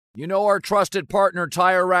You know our trusted partner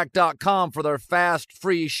TireRack.com for their fast,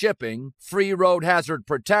 free shipping, free road hazard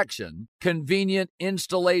protection, convenient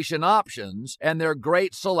installation options, and their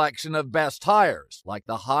great selection of best tires, like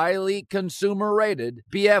the highly consumer-rated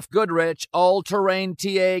BF Goodrich All-Terrain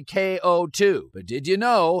TA KO2. But did you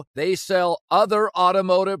know they sell other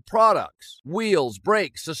automotive products? Wheels,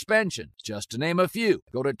 brakes, suspension, just to name a few.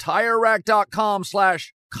 Go to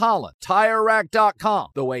TireRack.com/Colin. TireRack.com,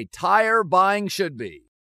 the way tire buying should be.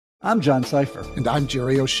 I'm John Cipher. And I'm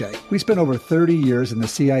Jerry O'Shea. We spent over 30 years in the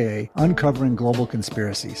CIA uncovering global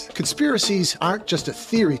conspiracies. Conspiracies aren't just a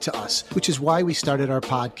theory to us, which is why we started our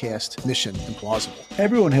podcast, Mission Implausible.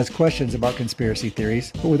 Everyone has questions about conspiracy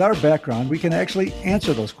theories, but with our background, we can actually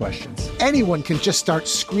answer those questions. Anyone can just start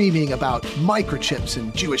screaming about microchips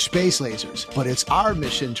and Jewish space lasers, but it's our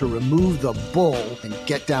mission to remove the bull and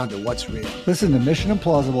get down to what's real. Listen to Mission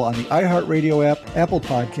Implausible on the iHeartRadio app, Apple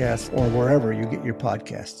Podcasts, or wherever you get your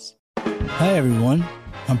podcasts. Hi, everyone.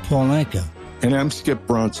 I'm Paul Anka. And I'm Skip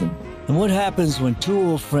Bronson. And what happens when two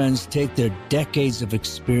old friends take their decades of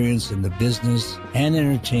experience in the business and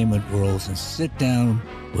entertainment worlds and sit down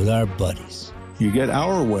with our buddies? You get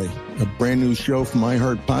Our Way, a brand new show from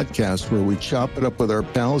iHeart Podcast where we chop it up with our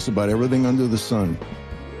pals about everything under the sun.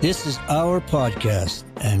 This is our podcast,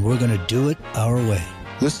 and we're going to do it our way.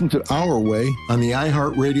 Listen to Our Way on the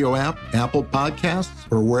iHeartRadio app, Apple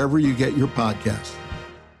Podcasts, or wherever you get your podcasts.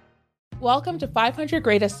 Welcome to 500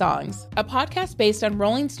 Greatest Songs, a podcast based on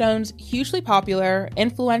Rolling Stone's hugely popular,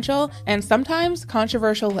 influential, and sometimes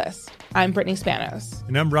controversial list. I'm Brittany Spanos.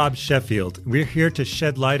 And I'm Rob Sheffield. We're here to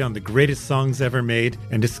shed light on the greatest songs ever made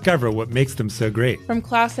and discover what makes them so great. From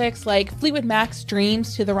classics like Fleetwood Mac's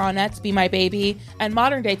Dreams to the Ronettes' Be My Baby, and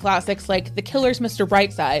modern-day classics like The Killer's Mr.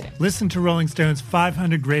 Brightside. Listen to Rolling Stone's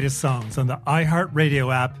 500 Greatest Songs on the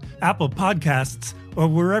iHeartRadio app, Apple Podcasts, or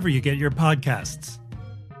wherever you get your podcasts.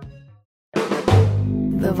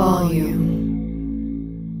 The volume.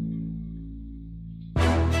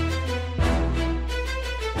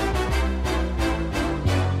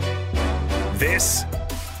 This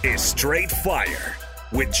is Straight Fire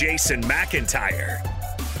with Jason McIntyre.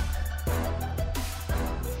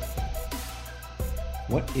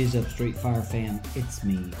 What is up, Straight Fire fam? It's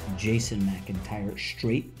me, Jason McIntyre,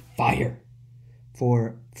 Straight Fire.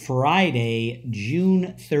 For Friday,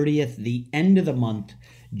 June 30th, the end of the month,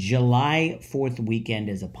 July 4th weekend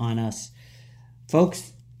is upon us.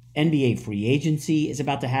 Folks, NBA free agency is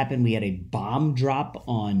about to happen. We had a bomb drop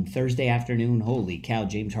on Thursday afternoon. Holy cow,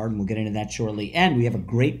 James Harden. We'll get into that shortly. And we have a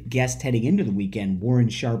great guest heading into the weekend, Warren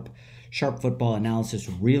Sharp football analysis,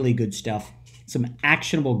 really good stuff. Some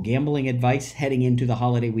actionable gambling advice heading into the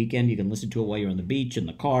holiday weekend. You can listen to it while you're on the beach, in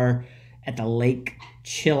the car, at the lake,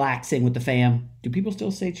 chillaxing with the fam. Do people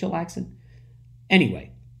still say chillaxing?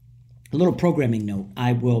 Anyway, a little programming note.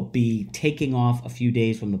 I will be taking off a few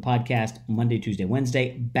days from the podcast, Monday, Tuesday,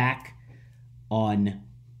 Wednesday, back on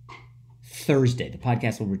Thursday. The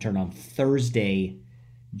podcast will return on Thursday,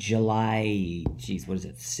 July,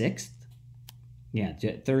 6th? Yeah,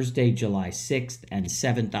 Thursday, July 6th and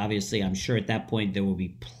 7th. Obviously, I'm sure at that point there will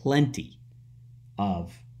be plenty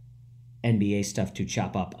of NBA stuff to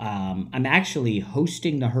chop up. I'm actually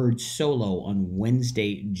hosting the Herd solo on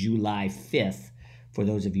Wednesday, July 5th. For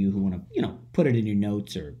those of you who want to, put it in your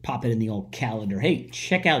notes or pop it in the old calendar. Hey,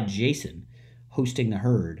 check out Jason hosting the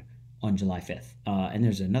Herd on July 5th. And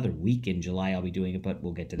there's another week in July I'll be doing it, but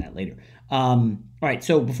we'll get to that later. All right,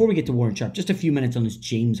 so before we get to Warren Sharp, just a few minutes on this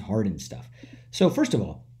James Harden stuff. So first of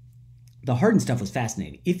all, the Harden stuff was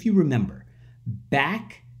fascinating. If you remember,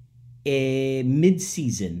 back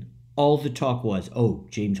mid-season, all the talk was,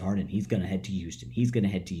 James Harden, he's going to head to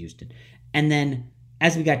Houston. And then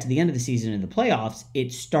as we got to the end of the season in the playoffs,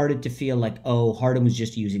 it started to feel like, Harden was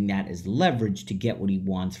just using that as leverage to get what he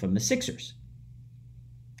wants from the Sixers.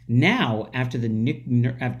 Now, after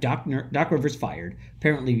Doc Rivers fired,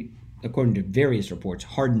 apparently, according to various reports,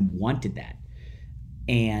 Harden wanted that.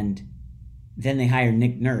 And then they hired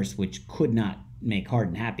Nick Nurse, which could not make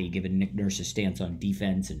Harden happy, given Nick Nurse's stance on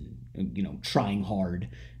defense and, trying hard.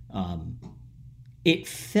 It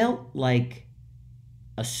felt like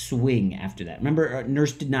a swing after that. Remember,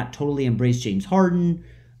 Nurse did not totally embrace James Harden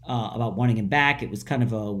about wanting him back. It was kind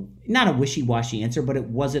of not a wishy-washy answer, but it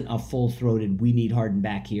wasn't a full-throated, we need Harden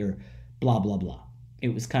back here, blah, blah, blah.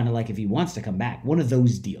 It was kind of like if he wants to come back, one of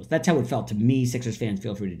those deals. That's how it felt to me. Sixers fans,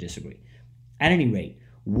 feel free to disagree. At any rate,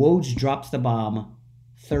 Woj drops the bomb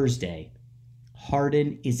Thursday.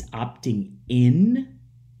 Harden is opting in,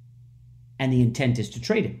 and the intent is to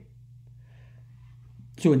trade him.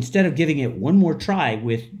 So instead of giving it one more try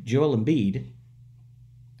with Joel Embiid,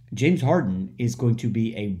 James Harden is going to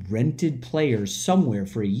be a rented player somewhere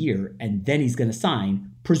for a year, and then he's going to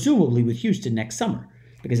sign, presumably with Houston next summer,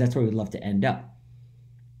 because that's where we'd love to end up.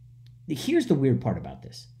 Here's the weird part about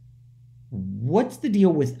this. What's the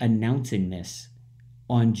deal with announcing this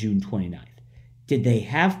on June 29th? Did they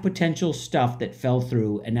have potential stuff that fell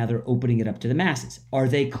through and now they're opening it up to the masses? Are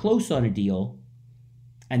they close on a deal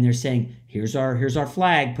and they're saying, here's our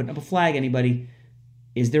flag, putting up a flag, anybody?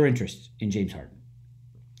 Is there interest in James Harden?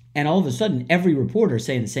 And all of a sudden, every reporter is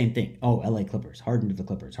saying the same thing. Oh, LA Clippers, Harden to the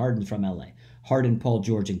Clippers, Harden from LA, Harden, Paul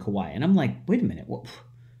George, and Kawhi. And I'm like, wait a minute,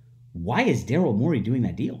 why is Daryl Morey doing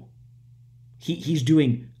that deal? He's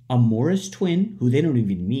doing a Morris twin, who they don't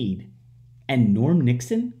even need, and Norm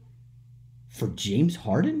Nixon for James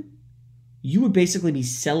Harden? You would basically be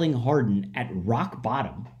selling Harden at rock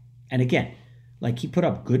bottom. And again, like, he put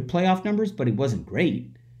up good playoff numbers, but he wasn't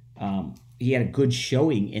great. He had a good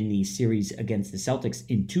showing in the series against the Celtics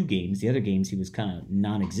in 2 games. The other games, he was kind of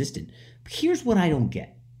non-existent. But here's what I don't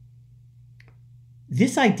get.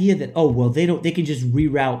 This idea that, they can just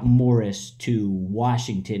reroute Morris to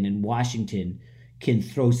Washington, and Washington can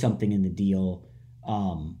throw something in the deal,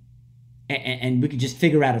 and we can just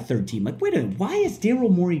figure out a third team. Like, wait a minute, why is Daryl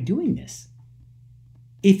Morey doing this?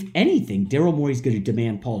 If anything, Daryl Morey's going to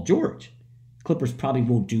demand Paul George. Clippers probably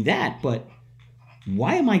won't do that, but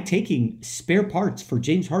why am I taking spare parts for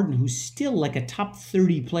James Harden, who's still like a top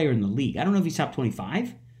 30 player in the league? I don't know if he's top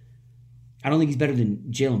 25. I don't think he's better than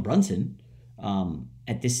Jalen Brunson.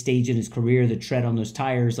 At this stage in his career, the tread on those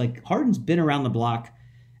tires, like, Harden's been around the block,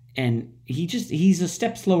 and he's a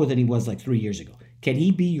step slower than he was like 3 years ago. Can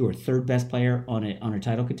he be your third best player on a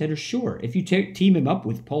title contender? Sure. If you team him up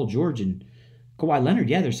with Paul George and Kawhi Leonard,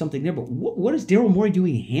 yeah, there's something there. But what is Daryl Morey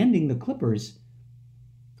doing handing the Clippers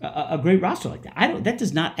a great roster like that? That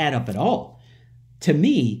does not add up at all. To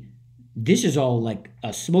me, this is all like a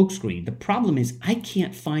smokescreen. The problem is I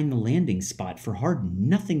can't find the landing spot for Harden.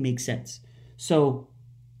 Nothing makes sense. So,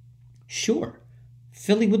 sure,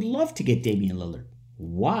 Philly would love to get Damian Lillard.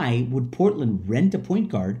 Why would Portland rent a point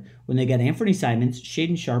guard when they got Anthony Simons,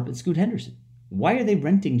 Shaedon Sharpe, and Scoot Henderson? Why are they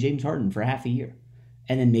renting James Harden for half a year?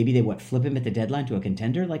 And then maybe they, flip him at the deadline to a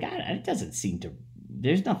contender? Like, it doesn't seem to,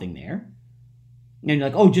 there's nothing there. And you're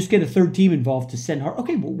like, just get a third team involved to send Harden.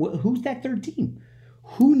 Okay, well, who's that third team?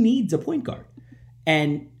 Who needs a point guard?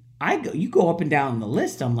 And you go up and down the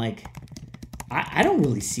list, I'm like, I don't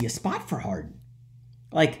really see a spot for Harden.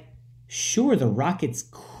 Like, sure, the Rockets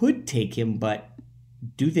could take him, but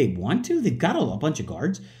do they want to? They've got a bunch of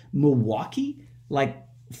guards. Milwaukee, like,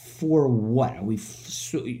 for what?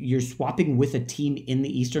 You're swapping with a team in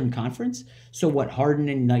the Eastern Conference? So what, Harden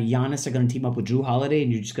and Giannis are going to team up with Drew Holiday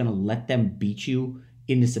and you're just going to let them beat you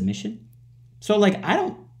into submission? So, like,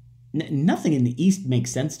 nothing in the East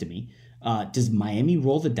makes sense to me. Does Miami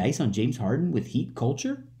roll the dice on James Harden with Heat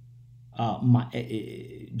culture?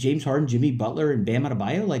 James Harden, Jimmy Butler, and Bam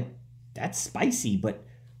Adebayo? Like, that's spicy, but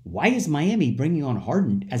why is Miami bringing on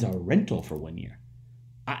Harden as a rental for 1 year?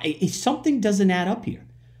 Something doesn't add up here.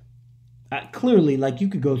 Clearly, like, you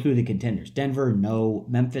could go through the contenders. Denver, no.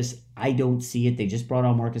 Memphis, I don't see it. They just brought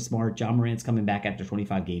on Marcus Smart. John Morant's coming back after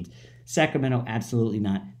 25 games. Sacramento, absolutely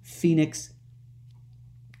not. Phoenix,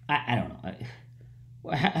 I don't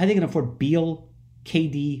know. How are they going to afford Beal,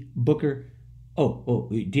 KD, Booker?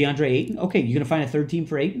 DeAndre Ayton? Okay, you're going to find a third team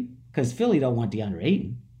for Ayton? Because Philly don't want DeAndre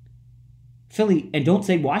Ayton. Philly, and don't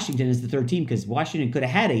say Washington is the third team, because Washington could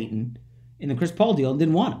have had Ayton in the Chris Paul deal and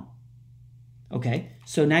didn't want him. Okay,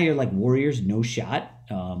 so now you're like, Warriors, no shot.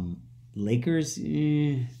 Lakers,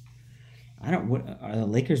 what are the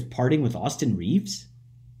Lakers parting with Austin Reeves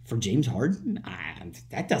for James Harden?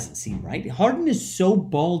 That doesn't seem right. Harden is so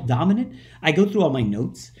ball dominant. I go through all my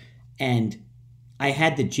notes, and I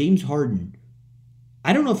had the James Harden,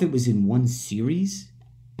 I don't know if it was in one series,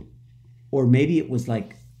 or maybe it was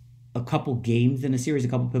like a couple games in a series, a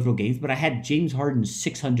couple pivotal games, but I had James Harden's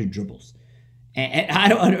 600 dribbles. And I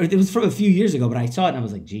don't, it was from a few years ago, but I saw it and I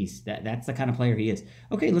was like, geez, that's the kind of player he is.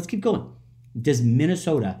 Okay, let's keep going. Does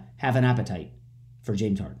Minnesota have an appetite for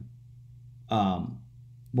James Harden?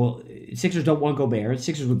 Well, Sixers don't want Gobert.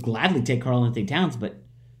 Sixers would gladly take Karl-Anthony Towns, but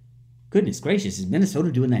goodness gracious, is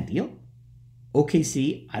Minnesota doing that deal?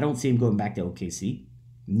 OKC, I don't see him going back to OKC.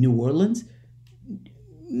 New Orleans,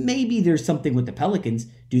 maybe there's something with the Pelicans.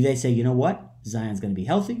 Do they say, you know what? Zion's going to be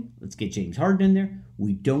healthy. Let's get James Harden in there.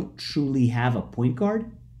 We don't truly have a point guard.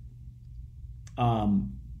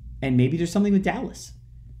 And maybe there's something with Dallas.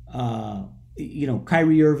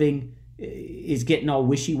 Kyrie Irving is getting all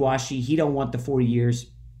wishy-washy. He don't want the 4 years.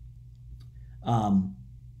 He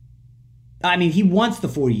wants the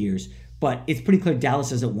 4 years, But it's pretty clear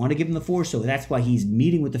Dallas doesn't want to give him the 4, so that's why he's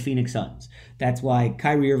meeting with the Phoenix Suns. That's why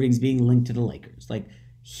Kyrie Irving's being linked to the Lakers. Like,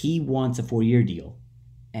 he wants a 4-year deal,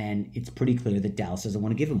 and it's pretty clear that Dallas doesn't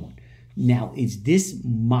want to give him one. Now, is this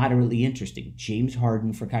moderately interesting? James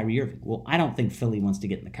Harden for Kyrie Irving. Well, I don't think Philly wants to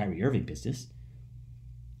get in the Kyrie Irving business.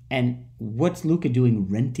 And what's Luka doing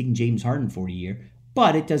renting James Harden for a year?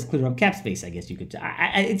 But it does clear up cap space, I guess you could.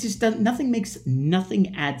 It's just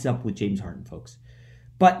nothing adds up with James Harden, folks.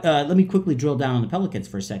 But let me quickly drill down on the Pelicans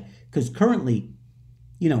for a sec, because currently,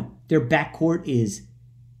 their backcourt is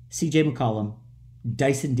C.J. McCollum,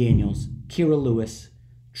 Dyson Daniels, Kira Lewis,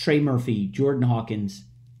 Trey Murphy, Jordan Hawkins.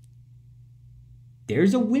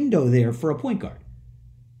 There's a window there for a point guard.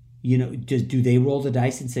 Do they roll the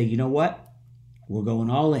dice and say, you know what? We're going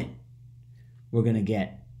all in. We're going to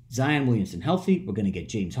get Zion Williamson healthy. We're going to get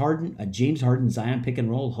James Harden. A James Harden Zion pick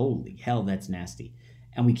and roll. Holy hell, that's nasty.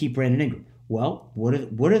 And we keep Brandon Ingram. Well, what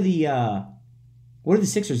are the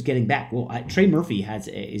Sixers getting back? Well, Trey Murphy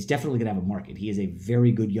is definitely going to have a market. He is a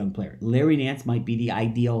very good young player. Larry Nance might be the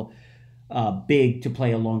ideal big to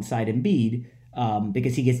play alongside Embiid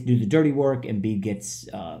because he gets to do the dirty work. Embiid gets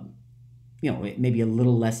maybe a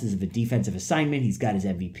little less of a defensive assignment. He's got his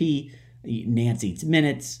MVP. Nance eats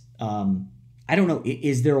minutes. I don't know.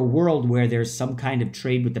 Is there a world where there's some kind of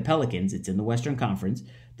trade with the Pelicans? It's in the Western Conference.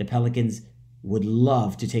 The Pelicans would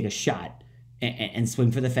love to take a shot and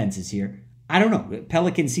swing for the fences here. I don't know.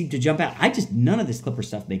 Pelicans seem to jump out. None of this Clipper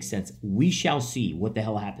stuff makes sense. We shall see what the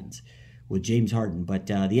hell happens with James Harden. But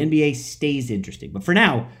the NBA stays interesting. But for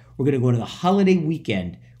now, we're going to go into the holiday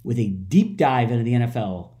weekend with a deep dive into the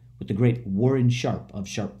NFL with the great Warren Sharp of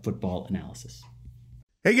Sharp Football Analysis.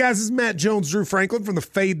 Hey guys, this is Matt Jones, Drew Franklin from the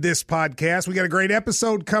Fade This podcast. We got a great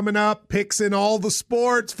episode coming up, picks in all the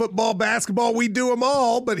sports, football, basketball, we do them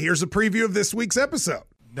all, but here's a preview of this week's episode.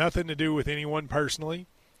 Nothing to do with anyone personally,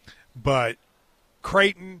 but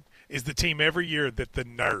Creighton is the team every year that the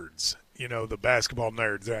nerds, the basketball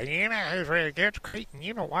nerds, they're like, get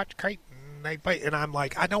Creighton, watch Creighton. They play, and I'm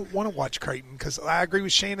like, I don't want to watch Creighton because I agree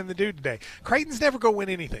with Shannon the dude today. Creighton's never going to win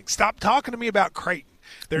anything. Stop talking to me about Creighton.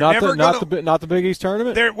 They're not the Big East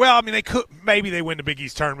tournament. They could maybe they win the Big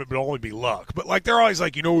East tournament, but it'll only be luck. But they're always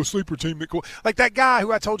like, a sleeper team that cool. Like that guy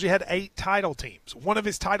who I told you had 8 title teams. One of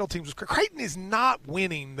his title teams was Creighton is not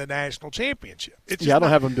winning the national championship. I don't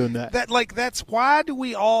have them doing that. That's why do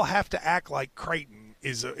we all have to act like Creighton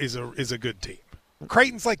is a good team?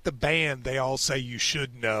 Creighton's like the band they all say you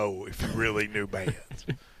should know if you really knew bands.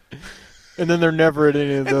 And then they're never at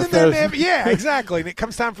any of those. Yeah, exactly. And it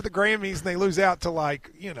comes time for the Grammys, and they lose out to,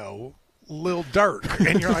 Lil Durk.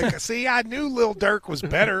 And you're like, see, I knew Lil Durk was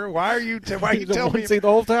better. Why are you telling me? The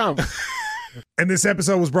whole time. And this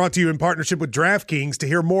episode was brought to you in partnership with DraftKings. To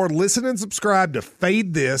hear more, listen and subscribe to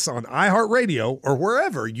Fade This on iHeartRadio or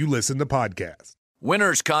wherever you listen to podcasts.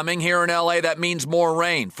 Winter's coming. Here in L.A., that means more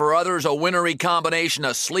rain. For others, a wintry combination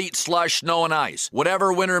of sleet, slush, snow, and ice.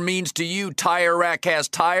 Whatever winter means to you, Tire Rack has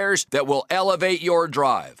tires that will elevate your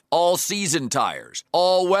drive. All-season tires,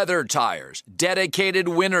 all-weather tires, dedicated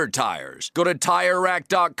winter tires. Go to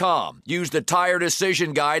TireRack.com. Use the Tire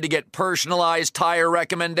Decision Guide to get personalized tire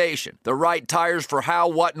recommendation. The right tires for how,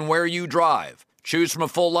 what, and where you drive. Choose from a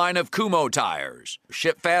full line of Kumho tires.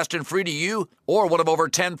 Ship fast and free to you or one of over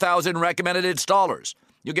 10,000 recommended installers.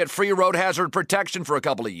 You'll get free road hazard protection for a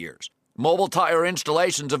couple of years. Mobile tire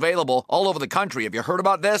installations available all over the country. Have you heard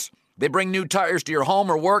about this? They bring new tires to your home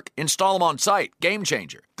or work, install them on site. Game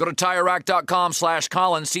changer. Go to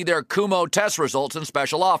TireRack.com/Colin, see their Kumho test results and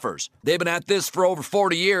special offers. They've been at this for over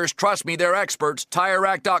 40 years. Trust me, they're experts.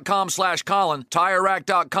 TireRack.com/Colin.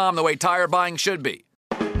 TireRack.com, the way tire buying should be.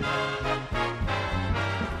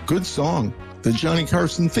 Good song. The Johnny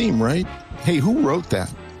Carson theme, right? Hey, who wrote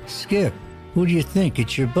that? Skip, who do you think?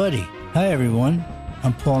 It's your buddy. Hi, everyone.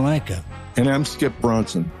 I'm Paul Anka. And I'm Skip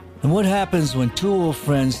Bronson. And what happens when two old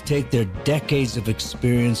friends take their decades of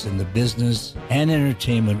experience in the business and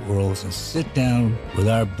entertainment worlds and sit down with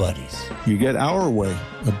our buddies? You get Our Way,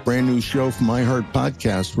 a brand new show from iHeart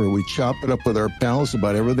Podcast where we chop it up with our pals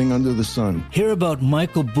about everything under the sun. Hear about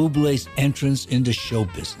Michael Bublé's entrance into show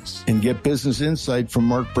business. And get business insight from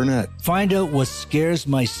Mark Burnett. Find out what scares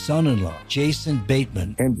my son-in-law, Jason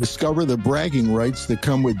Bateman. And discover the bragging rights that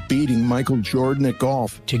come with beating Michael Jordan at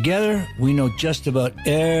golf. Together, we know just about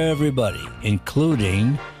everybody,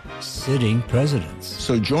 including sitting presidents.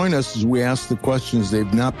 So join us as we ask the questions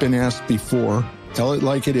they've not been asked before, tell it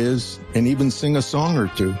like it is, and even sing a song or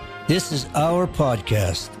two. This is our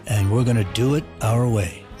podcast, and we're going to do it our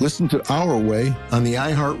way. Listen to Our Way on the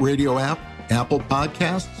iHeartRadio app, Apple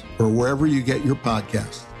Podcasts, or wherever you get your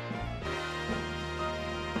podcasts.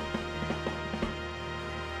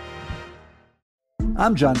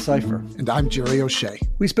 I'm John Cipher. And I'm Jerry O'Shea.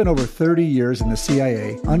 We spent over 30 years in the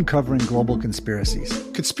CIA uncovering global conspiracies.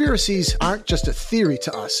 Conspiracies aren't just a theory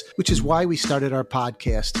to us, which is why we started our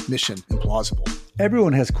podcast, Mission Implausible.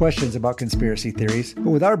 Everyone has questions about conspiracy theories,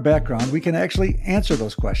 but with our background, we can actually answer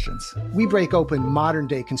those questions. We break open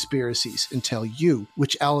modern-day conspiracies and tell you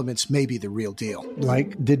which elements may be the real deal.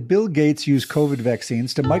 Like, did Bill Gates use COVID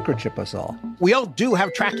vaccines to microchip us all? We all do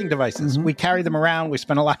have tracking devices. We carry them around. We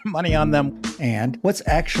spend a lot of money on them. And what's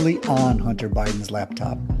actually on Hunter Biden's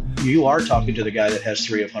laptop? You are talking to the guy that has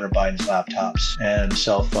 3 of Hunter Biden's laptops and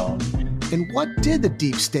cell phone. And what did the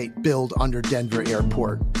deep state build under Denver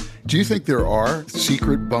Airport? Do you think there are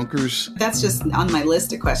secret bunkers? That's just on my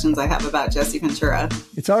list of questions I have about Jesse Ventura.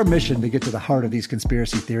 It's our mission to get to the heart of these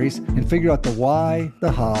conspiracy theories and figure out the why,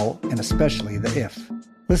 the how, and especially the if.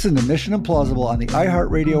 Listen to Mission Implausible on the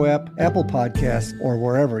iHeartRadio app, Apple Podcasts, or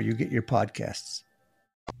wherever you get your podcasts.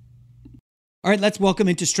 All right, let's welcome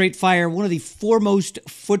into Straight Fire one of the foremost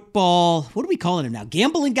football, what are we calling him now?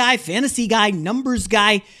 Gambling guy, fantasy guy, numbers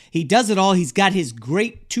guy. He does it all. He's got his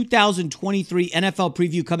great 2023 NFL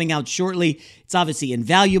preview coming out shortly. It's obviously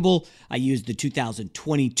invaluable. I used the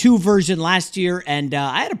 2022 version last year, and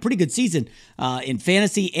I had a pretty good season in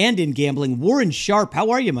fantasy and in gambling. Warren Sharp,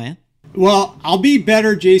 how are you, man? Well, I'll be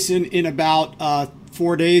better, Jason, in about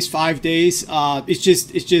 4 days, 5 days. It's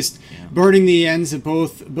just burning the ends of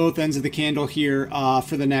both ends of the candle here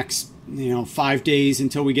for the next 5 days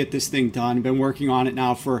until we get this thing done. I've been working on it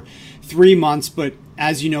now for 3 months, but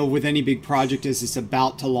as you know, with any big project as it's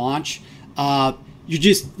about to launch, you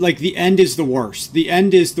just like the end is the worst. The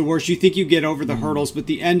end is the worst. You think you get over the hurdles, but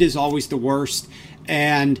the end is always the worst.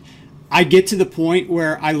 And I get to the point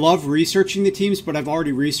where I love researching the teams, but I've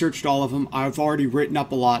already researched all of them. I've already written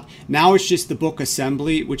up a lot. Now it's just the book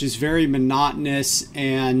assembly, which is very monotonous.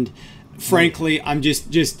 And frankly, I'm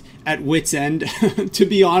just at wit's end, to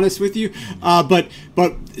be honest with you. But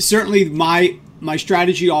certainly my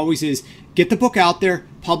strategy always is get the book out there,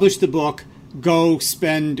 publish the book, go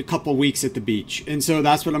spend a couple weeks at the beach. And so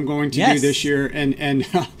that's what I'm going to do this year and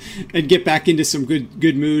get back into some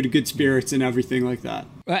good mood, good spirits and everything like that.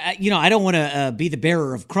 I don't want to be the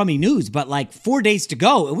bearer of crummy news, but like 4 days to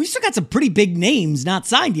go, and we've still got some pretty big names not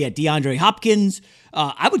signed yet. DeAndre Hopkins,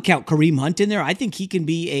 I would count Kareem Hunt in there. I think he can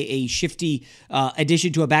be a shifty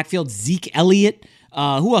addition to a backfield. Zeke Elliott,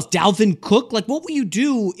 who else? Dalvin Cook. Like, what will you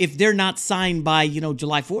do if they're not signed by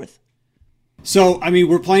July 4th? So,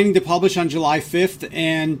 we're planning to publish on July 5th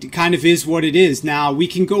and kind of is what it is. Now, we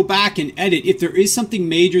can go back and edit if there is something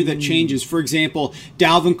major that changes. For example,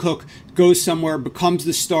 Dalvin Cook goes somewhere, becomes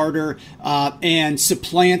the starter, and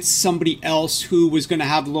supplants somebody else who was going to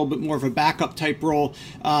have a little bit more of a backup type role.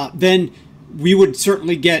 Then we would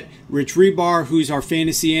certainly get Rich Rebar, who's our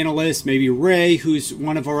fantasy analyst, maybe Ray, who's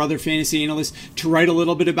one of our other fantasy analysts, to write a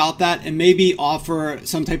little bit about that and maybe offer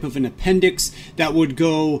some type of an appendix that would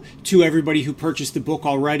go to everybody who purchased the book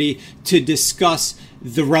already to discuss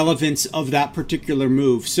the relevance of that particular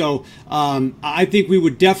move. So I think we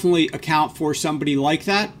would definitely account for somebody like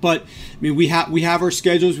that. But we have our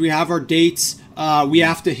schedules, we have our dates. We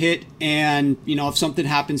have to hit, and if something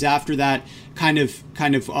happens after that, kind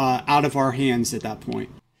of out of our hands at that point.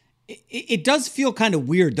 It does feel kind of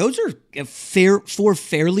weird. Those are four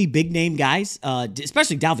fairly big name guys,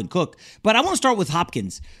 especially Dalvin Cook. But I want to start with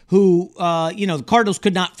Hopkins, who the Cardinals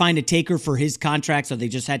could not find a taker for his contract, so they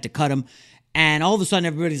just had to cut him. And all of a sudden,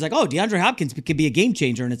 everybody's like, "Oh, DeAndre Hopkins could be a game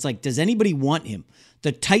changer." And it's like, does anybody want him?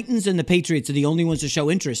 The Titans and the Patriots are the only ones to show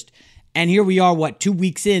interest. And here we are, 2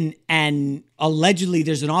 weeks in, and allegedly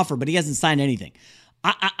there's an offer, but he hasn't signed anything.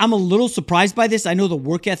 I'm a little surprised by this. I know the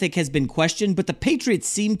work ethic has been questioned, but the Patriots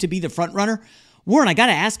seem to be the front runner. Warren, I got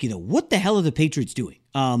to ask you, though, what the hell are the Patriots doing?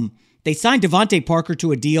 They signed Devontae Parker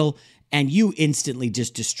to a deal, and you instantly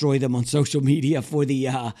just destroy them on social media for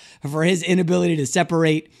his inability to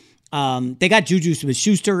separate. They got Juju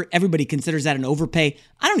Smith-Schuster. Everybody considers that an overpay.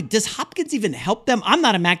 Does Hopkins even help them? I'm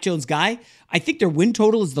not a Mac Jones guy. I think their win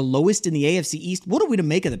total is the lowest in the AFC East. What are we to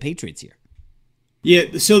make of the Patriots here?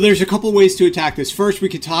 Yeah, so there's a couple ways to attack this. First, we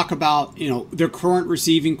could talk about, their current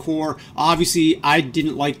receiving core. Obviously, I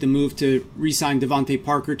didn't like the move to re-sign Devontae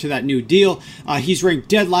Parker to that new deal. He's ranked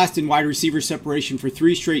dead last in wide receiver separation for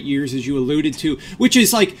 3 straight years, as you alluded to, which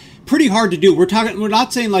is pretty hard to do. We're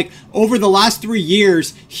not saying over the last 3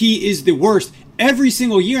 years, he is the worst. Every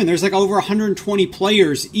single year, and there's over 120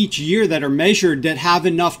 players each year that are measured that have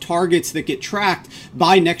enough targets that get tracked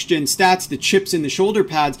by next-gen stats, the chips in the shoulder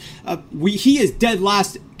pads. He is dead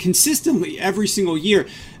last consistently every single year.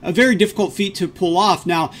 A very difficult feat to pull off.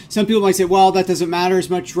 Now, some people might say, well, that doesn't matter as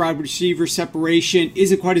much. Wide receiver separation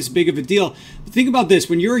isn't quite as big of a deal. But think about this.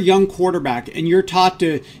 When you're a young quarterback and you're taught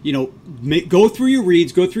to, go through your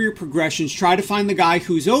reads, go through your progressions, try to find the guy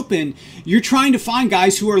who's open, you're trying to find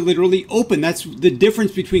guys who are literally open. That's the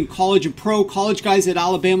difference between college and pro. College guys at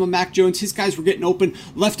Alabama, Mac Jones, his guys were getting open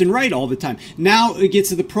left and right all the time. Now it gets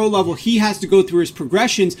to the pro level. He has to go through his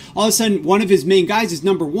progressions. All of a sudden, one of his main guys is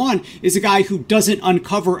number one, is a guy who doesn't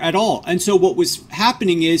uncover at all. And so what was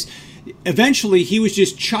happening is eventually he was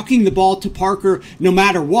just chucking the ball to Parker no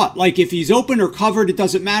matter what. Like if he's open or covered, it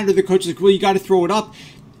doesn't matter. The coach is like, well, you got to throw it up.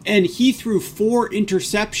 And he threw 4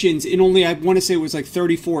 interceptions in only, I want to say it was like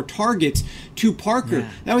 34 targets to Parker.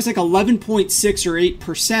 Yeah. That was like 11.6 or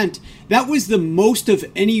 8%. That was the most of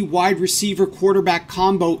any wide receiver quarterback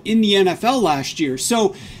combo in the NFL last year.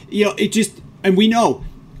 So, it just, and we know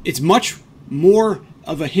it's much more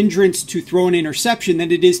of a hindrance to throw an interception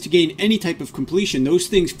than it is to gain any type of completion. Those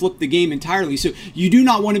things flip the game entirely. So you do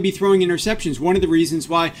not want to be throwing interceptions. One of the reasons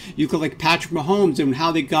why you could like Patrick Mahomes and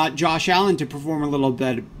how they got Josh Allen to perform a little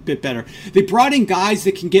bit better. They brought in guys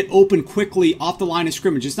that can get open quickly off the line of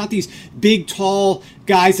scrimmage. It's not these big, tall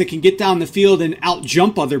guys that can get down the field and out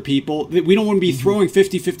jump other people. We don't want to be throwing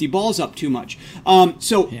 50-50 balls up too much.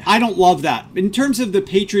 I don't love that. In terms of the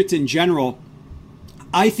Patriots in general,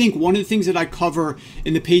 I think one of the things that I cover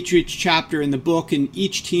in the Patriots chapter in the book, and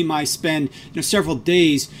each team I spend several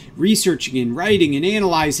days researching and writing and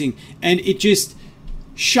analyzing, and it just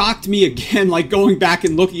shocked me again, like going back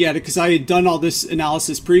and looking at it because I had done all this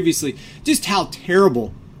analysis previously, just how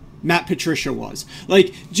terrible Matt Patricia was.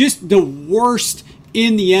 Like just the worst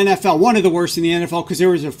in the NFL, one of the worst in the NFL, because there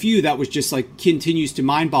was a few that was just like continues to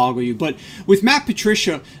mind boggle you. But with Matt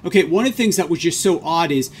Patricia, okay, one of the things that was just so odd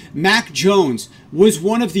is Mac Jones was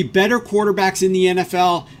one of the better quarterbacks in the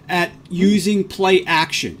NFL at using play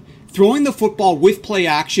action. Throwing the football with play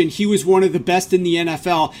action, he was one of the best in the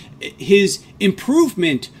NFL. His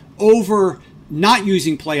improvement over not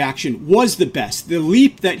using play action was the best. The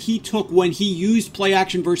leap that he took when he used play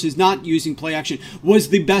action versus not using play action was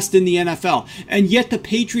the best in the NFL. And yet the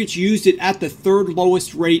Patriots used it at the 3rd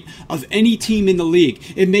lowest rate of any team in the league.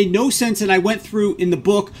 It made no sense, and I went through in the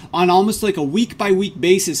book on almost like a week-by-week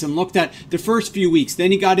basis and looked at the first few weeks.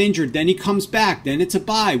 Then he got injured. Then he comes back. Then it's a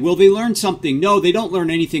bye. Will they learn something? No, they don't learn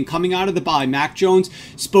anything coming out of the bye. Mac Jones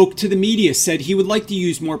spoke to the media, said he would like to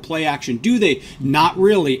use more play action. Do they? Not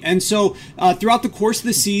really. And so throughout the course of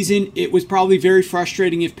the season, it was probably very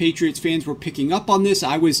frustrating if Patriots fans were picking up on this.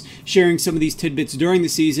 I was sharing some of these tidbits during the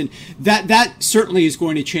season. That certainly is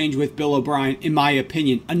going to change with Bill O'Brien, in my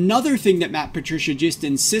opinion. Another thing that Matt Patricia just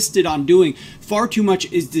insisted on doing far too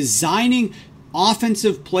much is designing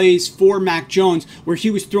offensive plays for Mac Jones where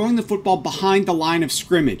he was throwing the football behind the line of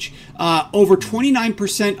scrimmage. Over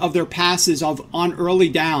 29% of their passes on early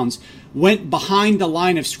downs went behind the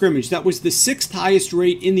line of scrimmage. That was the 6th highest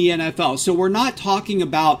rate in the NFL. So we're not talking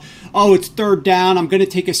about, oh, it's 3rd down, I'm going to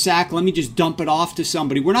take a sack, let me just dump it off to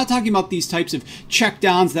somebody. We're not talking about these types of check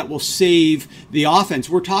downs that will save the offense.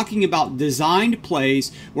 We're talking about designed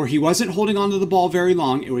plays where he wasn't holding onto the ball very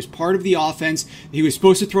long. It was part of the offense. He was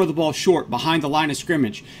supposed to throw the ball short behind the line of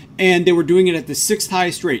scrimmage. And they were doing it at the 6th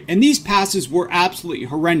highest rate. And these passes were absolutely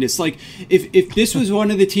horrendous. Like, if this was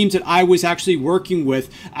one of the teams that I was actually working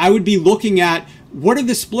with, I would be looking at what are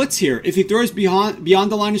the splits here. If he throws beyond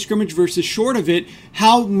the line of scrimmage versus short of it,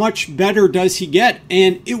 how much better does he get?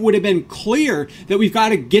 And it would have been clear that we've got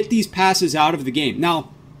to get these passes out of the game.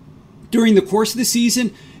 Now, during the course of the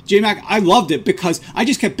season, J-Mac, I loved it because I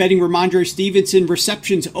just kept betting Ramondre Stevenson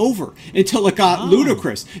receptions over until it got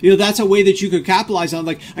ludicrous. That's a way that you could capitalize on.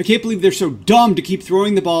 Like, I can't believe they're so dumb to keep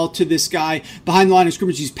throwing the ball to this guy behind the line of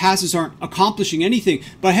scrimmage. These passes aren't accomplishing anything.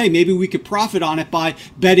 But hey, maybe we could profit on it by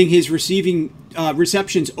betting his receiving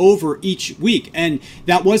receptions over each week. And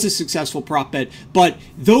that was a successful prop bet. But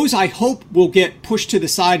those, I hope, will get pushed to the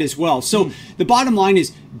side as well. So the bottom line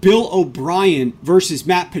is Bill O'Brien versus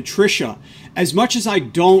Matt Patricia. As much as I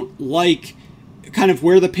don't like kind of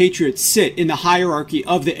where the Patriots sit in the hierarchy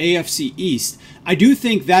of the AFC East, I do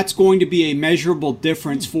think that's going to be a measurable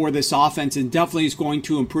difference for this offense and definitely is going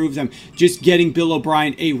to improve them. Just getting Bill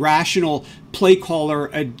O'Brien, a rational play caller,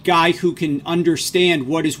 a guy who can understand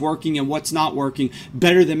what is working and what's not working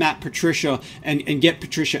better than Matt Patricia and get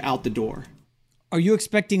Patricia out the door. Are you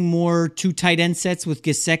expecting more 2 tight end sets with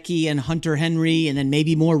Gesicki and Hunter Henry and then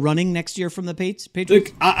maybe more running next year from the Patriots?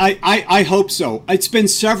 Look, I hope so. It's been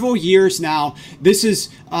several years now. This is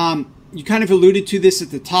you kind of alluded to this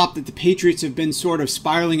at the top, that the Patriots have been sort of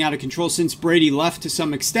spiraling out of control since Brady left to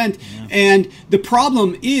some extent. Yeah. And the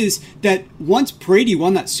problem is that once Brady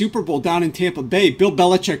won that Super Bowl down in Tampa Bay, Bill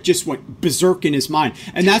Belichick just went berserk in his mind.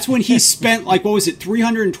 And that's when he spent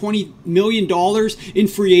 $320 million in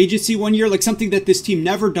free agency one year, like something that this team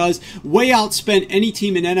never does, way outspent any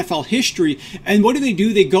team in NFL history. And what do?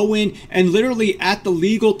 They go in and literally at the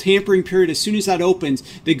legal tampering period, as soon as that opens,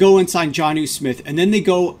 they go and sign Jonnu Smith. And then they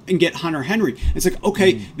go and get Hunter Henry. It's like,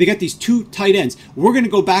 okay, they got these two tight ends. We're going to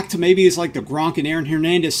go back to maybe it's like the Gronk and Aaron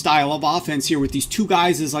Hernandez style of offense here with these two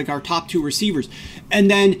guys as like our top two receivers. And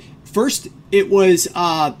then first it was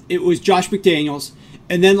Josh McDaniels.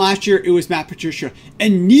 And then last year, it was Matt Patricia.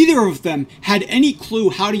 And neither of them had any clue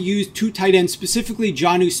how to use two tight ends, specifically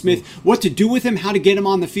Jonnu Smith, what to do with him, how to get him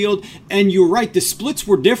on the field. And you're right, the splits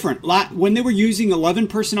were different. When they were using 11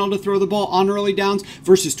 personnel to throw the ball on early downs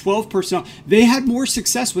versus 12 personnel, they had more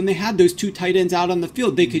success when they had those two tight ends out on the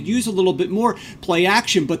field. They could use a little bit more play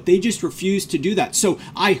action, but they just refused to do that. So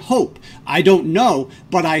I hope, I don't know,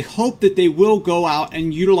 but I hope that they will go out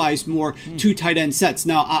and utilize more two tight end sets.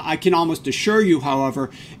 Now, I can almost assure you, however,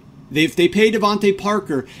 if they pay Devontae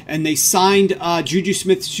Parker and they signed Juju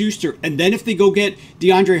Smith-Schuster, and then if they go get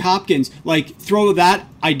DeAndre Hopkins, throw that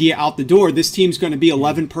idea out the door, this team's going to be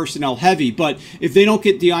 11 personnel heavy. But if they don't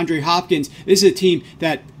get DeAndre Hopkins, this is a team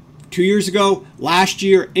that 2 years ago, last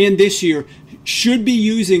year, and this year should be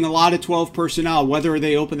using a lot of 12 personnel. Whether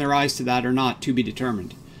they open their eyes to that or not, to be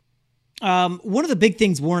determined. One of the big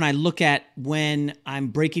things, Warren, I look at when I'm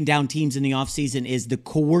breaking down teams in the offseason is the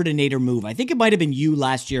coordinator move. I think it might have been you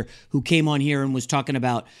last year who came on here and was talking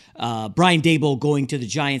about Brian Daboll going to the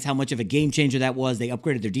Giants, how much of a game changer that was. They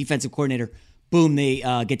upgraded their defensive coordinator. Boom, they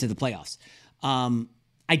get to the playoffs.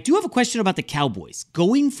 I do have a question about the Cowboys.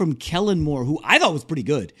 Going from Kellen Moore, who I thought was pretty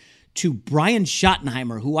good, to Brian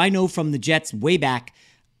Schottenheimer, who I know from the Jets way back.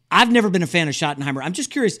 I've never been a fan of Schottenheimer. I'm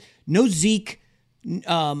just curious, no Zeke,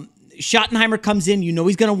 Schottenheimer comes in. You know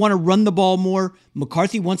he's going to want to run the ball more.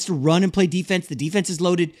 McCarthy wants to run and play defense. The defense is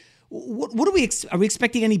loaded. What are we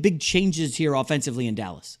expecting any big changes here offensively in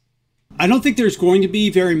Dallas? I don't think there's going to be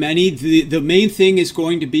very many. The main thing is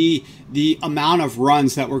going to be the amount of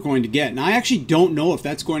runs that we're going to get. And I actually don't know if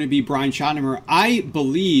that's going to be Brian Schottenheimer. I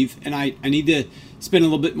believe, and I need to spend a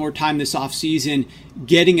little bit more time this offseason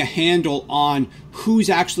getting a handle on who's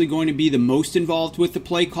actually going to be the most involved with the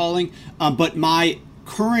play calling. But my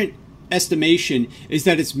current estimation is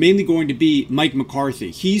that it's mainly going to be Mike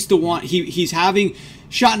McCarthy. He's the one, he's having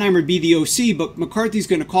Schottenheimer be the OC, but McCarthy's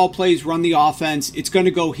going to call plays, run the offense. It's going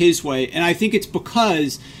to go his way. And I think it's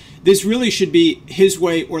because this really should be his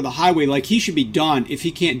way or the highway. Like, he should be done if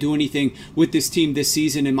he can't do anything with this team this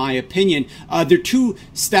season, in my opinion. They're too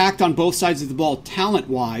stacked on both sides of the ball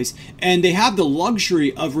talent-wise, and they have the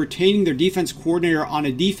luxury of retaining their defense coordinator on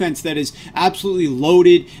a defense that is absolutely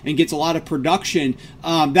loaded and gets a lot of production.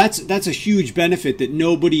 That's a huge benefit that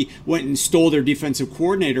nobody went and stole their defensive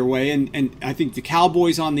coordinator away. And I think the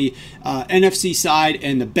Cowboys on the NFC side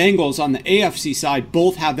and the Bengals on the AFC side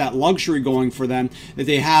both have that luxury going for them, that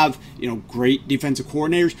they have great defensive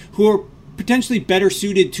coordinators who are potentially better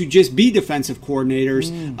suited to just be defensive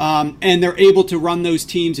coordinators, and they're able to run those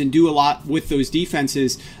teams and do a lot with those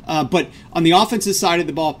defenses. But on the offensive side of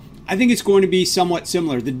the ball, I think it's going to be somewhat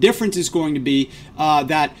similar. The difference is going to be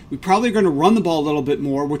that we probably are going to run the ball a little bit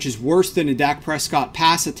more, which is worse than a Dak Prescott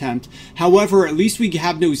pass attempt. However, at least we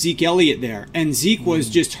have no Zeke Elliott there. And Zeke was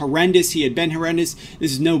just horrendous. He had been horrendous.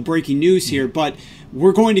 This is no breaking news here, but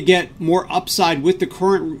we're going to get more upside with the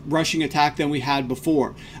current rushing attack than we had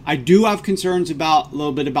before. I do have concerns a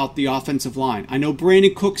little bit about the offensive line. I know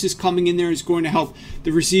Brandon Cooks is coming in there and is going to help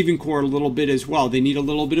the receiving corps a little bit as well. They need a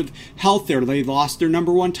little bit of health there. They lost their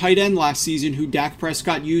number one tight end last season, who Dak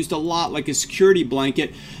Prescott used a lot like a security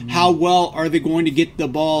blanket. How well are they going to get the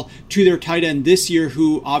ball to their tight end this year,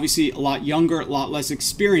 who obviously a lot younger, a lot less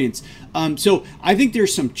experience? So I think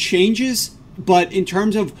there's some changes. But in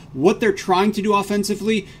terms of what they're trying to do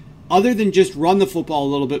offensively, other than just run the football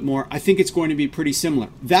a little bit more, I think it's going to be pretty similar.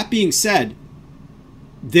 That being said,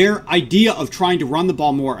 their idea of trying to run the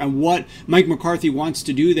ball more and what Mike McCarthy wants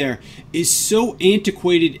to do there is so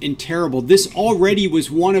antiquated and terrible. This already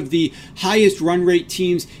was one of the highest run rate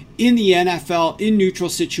teams in the NFL in neutral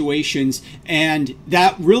situations, and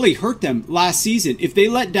that really hurt them last season. If they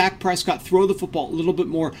let Dak Prescott throw the football a little bit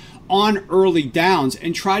more on early downs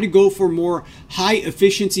and try to go for more high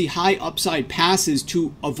efficiency, high upside passes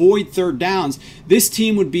to avoid third downs, this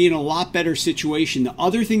team would be in a lot better situation. The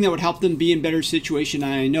other thing that would help them be in better situation,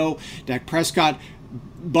 and I know Dak Prescott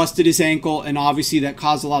busted his ankle, and obviously that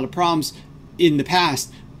caused a lot of problems in the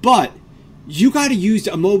past, but you got to use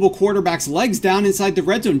a mobile quarterback's legs down inside the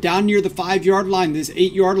red zone, down near the 5-yard line, this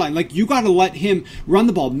 8-yard line. Like, you got to let him run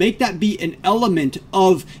the ball. Make that be an element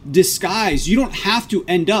of disguise. You don't have to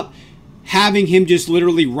end up having him just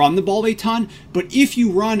literally run the ball a ton. But if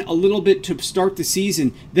you run a little bit to start the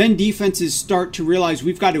season, then defenses start to realize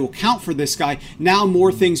we've got to account for this guy. Now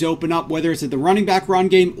more things open up, whether it's at the running back run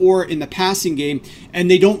game or in the passing game, and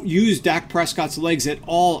they don't use Dak Prescott's legs at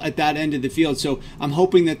all at that end of the field. So I'm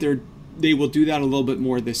hoping that they will do that a little bit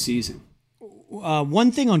more this season.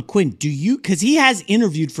 One thing on Quinn, because he has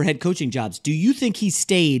interviewed for head coaching jobs, do you think he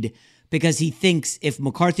stayed because he thinks if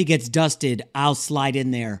McCarthy gets dusted, I'll slide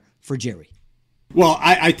in there for Jerry? Well,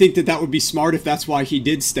 I think that would be smart if that's why he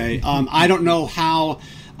did stay. I don't know how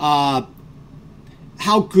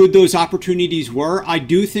good those opportunities were. I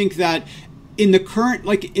do think that in the current,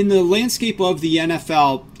 like in the landscape of the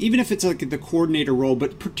NFL, even if it's like the coordinator role,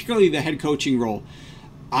 but particularly the head coaching role,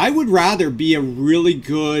 I would rather be a really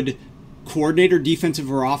good coordinator,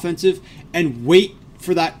 defensive or offensive, and wait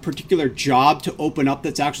for that particular job to open up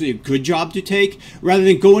that's actually a good job to take, rather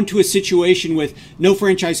than go into a situation with no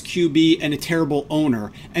franchise QB and a terrible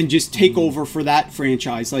owner and just take over for that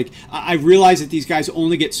franchise. Like, I realize that these guys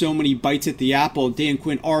only get so many bites at the apple. Dan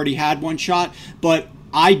Quinn already had one shot, but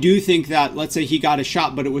I do think that, let's say he got a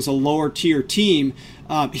shot, but it was a lower tier team,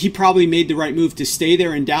 he probably made the right move to stay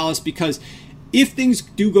there in Dallas, because if things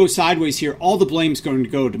do go sideways here, all the blame's going to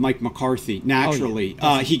go to Mike McCarthy, naturally.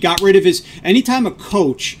 Oh, yeah. He got rid of anytime a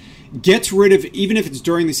coach gets rid of, even if it's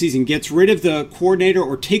during the season, gets rid of the coordinator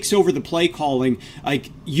or takes over the play calling,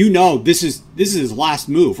 like, this is his last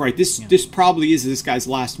move, right? This probably is this guy's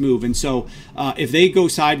last move. And so if they go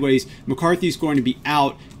sideways, McCarthy's going to be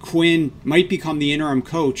out. Quinn might become the interim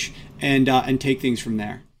coach and take things from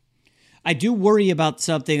there. I do worry about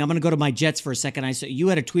something. I'm going to go to my Jets for a second. I saw you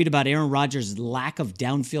had a tweet about Aaron Rodgers' lack of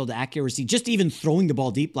downfield accuracy, just even throwing the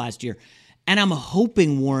ball deep last year. And I'm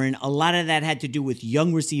hoping, Warren, a lot of that had to do with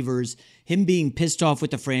young receivers, him being pissed off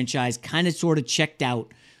with the franchise, kind of sort of checked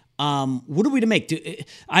out. What are we to make?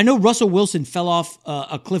 I know Russell Wilson fell off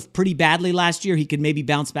a cliff pretty badly last year. He could maybe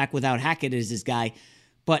bounce back without Hackett as his guy.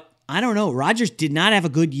 But I don't know. Rodgers did not have a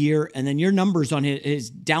good year. And then your numbers on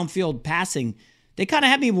his downfield passing, they kind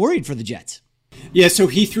of had me worried for the Jets. Yeah, so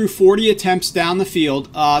he threw 40 attempts down the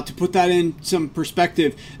field. To put that in some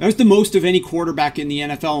perspective, that was the most of any quarterback in the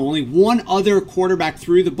NFL. Only one other quarterback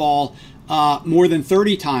threw the ball more than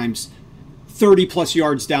 30 times, 30-plus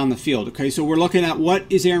yards down the field. Okay, so we're looking at what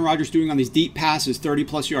is Aaron Rodgers doing on these deep passes,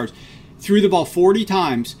 30-plus yards. Threw the ball 40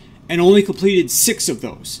 times and only completed 6 of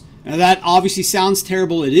those. Now, that obviously sounds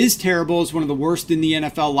terrible. It is terrible. It's one of the worst in the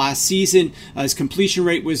NFL last season. His completion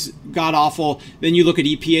rate was god-awful. Then you look at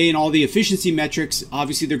EPA and all the efficiency metrics.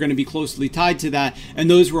 Obviously, they're going to be closely tied to that.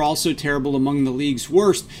 And those were also terrible, among the league's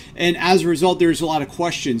worst. And as a result, there's a lot of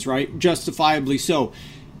questions, right? Justifiably so.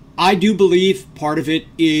 I do believe part of it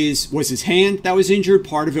was his hand that was injured.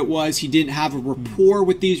 Part of it was he didn't have a rapport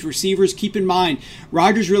with these receivers. Keep in mind,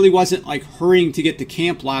 Rodgers really wasn't like hurrying to get to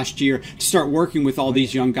camp last year to start working with all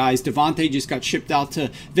these young guys. Devontae just got shipped out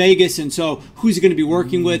to Vegas, and so who's he going to be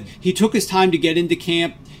working with? He took his time to get into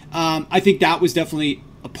camp. I think that was definitely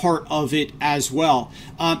a part of it as well.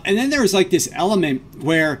 And then there was like this element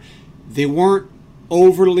where they weren't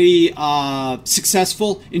overly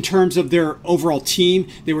successful in terms of their overall team.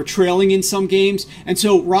 They were trailing in some games. And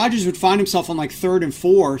so Rodgers would find himself on like 3rd and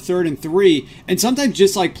 4, 3rd and 3, and sometimes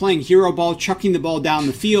just like playing hero ball, chucking the ball down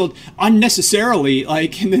the field unnecessarily,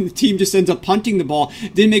 and then the team just ends up punting the ball.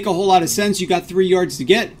 Didn't make a whole lot of sense. You got 3 yards to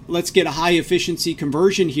get. Let's get a high efficiency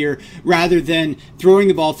conversion here rather than throwing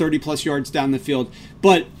the ball 30-plus yards down the field.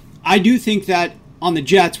 But I do think that on the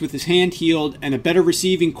Jets, with his hand healed and a better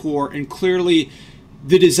receiving core, and clearly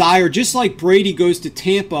the desire, just like Brady goes to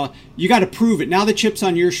Tampa, you got to prove it. Now the chip's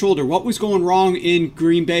on your shoulder. What was going wrong in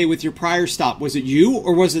Green Bay with your prior stop? Was it you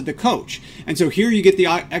or was it the coach? And so here you get the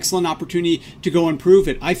excellent opportunity to go and prove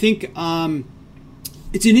it. I think it's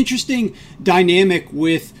an interesting dynamic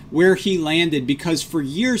with where he landed, because for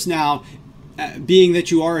years now, being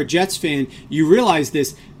that you are a Jets fan, you realize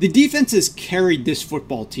this. The defense has carried this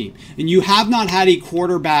football team, and you have not had a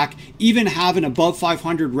quarterback even have an above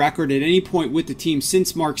 500 record at any point with the team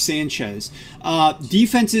since Mark Sanchez.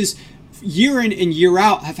 Defenses, year in and year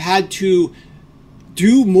out, have had to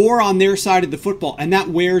do more on their side of the football, and that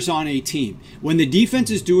wears on a team. When the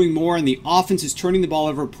defense is doing more and the offense is turning the ball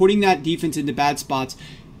over, putting that defense into bad spots,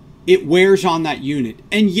 it wears on that unit.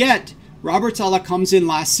 And yet, Robert Saleh comes in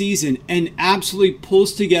last season and absolutely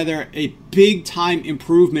pulls together a big-time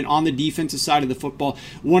improvement on the defensive side of the football.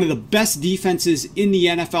 One of the best defenses in the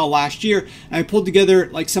NFL last year. And I pulled together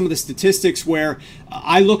like some of the statistics where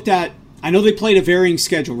I looked at I know they played a varying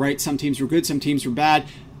schedule, right? Some teams were good, some teams were bad.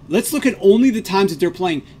 Let's look at only the times that they're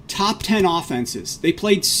playing top 10 offenses. They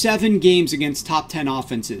played 7 games against top 10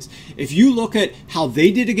 offenses. If you look at how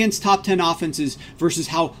they did against top 10 offenses versus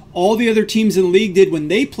how all the other teams in the league did when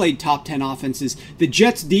they played top 10 offenses, the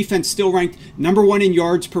Jets defense still ranked number 1 in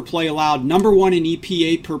yards per play allowed, number 1 in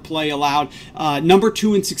EPA per play allowed, number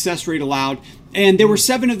 2 in success rate allowed. And there were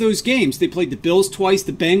 7 of those games. They played the Bills twice,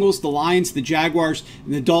 the Bengals, the Lions, the Jaguars,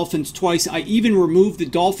 and the Dolphins twice. I even removed the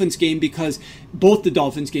Dolphins game because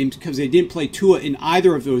they didn't play Tua in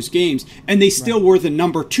either of those games. And they still were the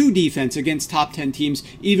number 2 defense against top 10 teams,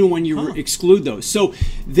 even when you exclude those. So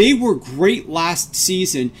they were great last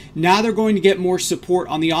season. Now they're going to get more support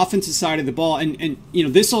on the offensive side of the ball. And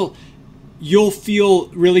you'll feel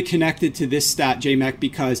really connected to this stat, J-Mac,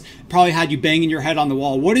 because probably had you banging your head on the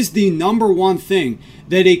wall. What is the number one thing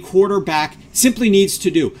that a quarterback simply needs to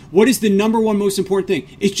do? What is the number one most important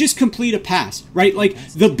thing? It's just complete a pass, right? Like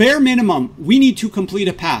the bare minimum, we need to complete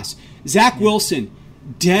a pass. Zach Wilson,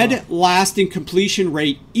 dead last in completion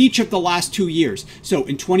rate each of the last 2 years. So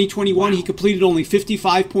in 2021, he completed only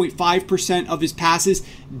 55.5% of his passes,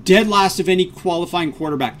 dead last of any qualifying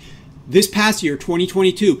quarterback. This past year,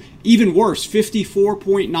 2022, even worse,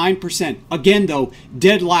 54.9%. Again, though,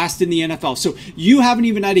 dead last in the NFL. So you haven't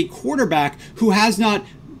even had a quarterback who has not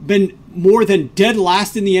been more than dead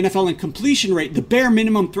last in the NFL in completion rate. The bare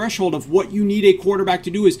minimum threshold of what you need a quarterback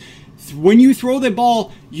to do is when you throw the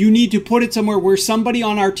ball, you need to put it somewhere where somebody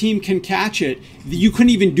on our team can catch it. You couldn't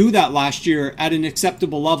even do that last year at an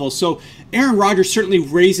acceptable level. So Aaron Rodgers certainly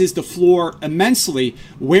raises the floor immensely.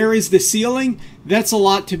 Where is the ceiling? That's a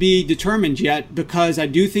lot to be determined yet, because I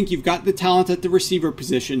do think you've got the talent at the receiver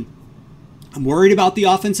position. I'm worried about the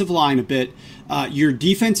offensive line a bit. Your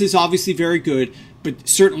defense is obviously very good, but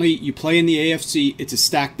certainly you play in the AFC. It's a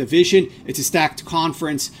stacked division. It's a stacked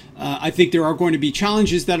conference. I think there are going to be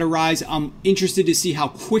challenges that arise. I'm interested to see how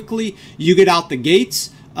quickly you get out the gates.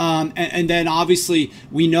 And then obviously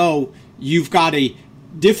we know you've got a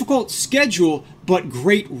difficult schedule, but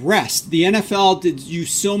great rest. The NFL did you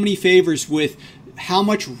so many favors with how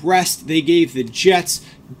much rest they gave the Jets,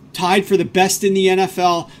 tied for the best in the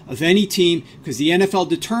NFL of any team, because the NFL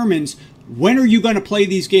determines when are you going to play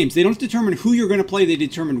these games. They don't determine who you're going to play. They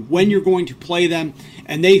determine when you're going to play them.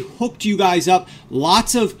 And they hooked you guys up.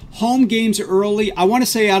 Lots of home games early. I want to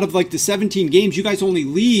say out of like the 17 games, you guys only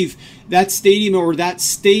leave that stadium or that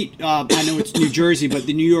state. I know it's New Jersey, but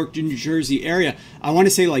the New York, New Jersey area, I want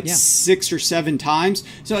to say like 6 or 7 times.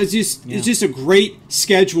 So it's just a great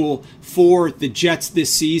schedule for the Jets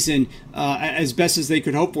this season, as best as they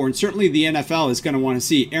could hope for. And certainly the NFL is going to want to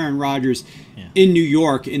see Aaron Rodgers in New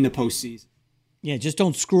York in the postseason. Yeah, just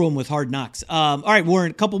don't screw them with Hard Knocks. All right,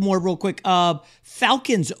 Warren, a couple more real quick.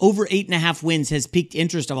 Falcons over 8.5 wins has piqued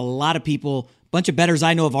interest of a lot of people. A bunch of bettors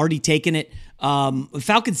I know have already taken it.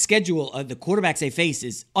 Falcons' schedule, the quarterbacks they face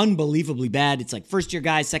is unbelievably bad. It's like first-year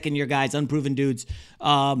guys, second-year guys, unproven dudes.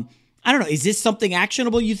 I don't know. Is this something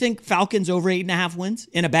actionable, you think? Falcons over 8.5 wins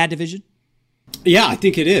in a bad division? Yeah, I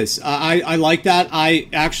think it is. I like that. I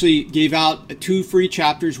actually gave out 2 free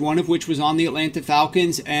chapters, one of which was on the Atlanta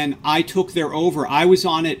Falcons, and I took their over. I was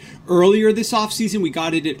on it earlier this offseason. We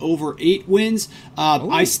got it at over 8 wins.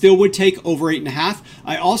 I still would take over 8.5.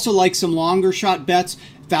 I also like some longer shot bets.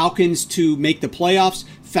 Falcons to make the playoffs.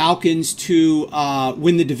 Falcons to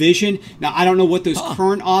win the division. Now, I don't know what those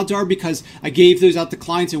current odds are because I gave those out to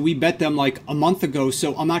clients and we bet them like a month ago,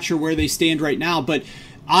 so I'm not sure where they stand right now. But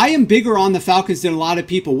I am bigger on the Falcons than a lot of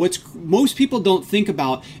people. What most people don't think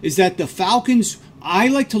about is that the Falcons, I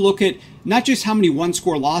like to look at not just how many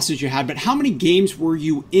one-score losses you had, but how many games were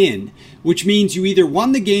you in, which means you either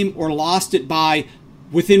won the game or lost it by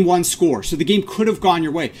within 1 score. So the game could have gone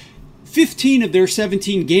your way. 15 of their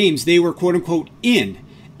 17 games, they were quote-unquote in.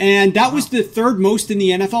 And that was the 3rd most in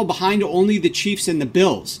the NFL, behind only the Chiefs and the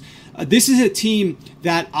Bills. This is a team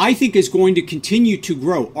that I think is going to continue to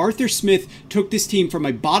grow. Arthur Smith took this team from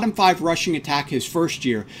a bottom 5 rushing attack his first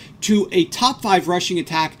year to a top 5 rushing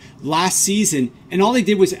attack last season, and all they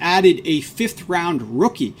did was added a 5th-round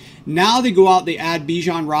rookie. Now they go out, they add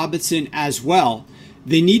Bijan Robinson as well.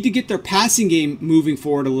 They need to get their passing game moving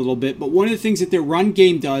forward a little bit, but one of the things that their run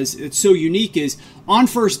game does that's so unique is on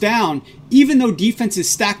first down, even though defenses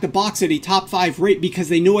stack the box at a top 5 rate because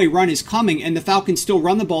they know a run is coming and the Falcons still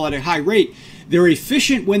run the ball at a high rate, they're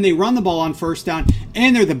efficient when they run the ball on first down,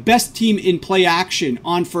 and they're the best team in play action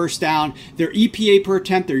on first down. Their EPA per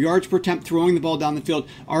attempt, their yards per attempt throwing the ball down the field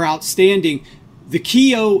are outstanding. The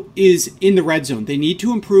key is in the red zone. They need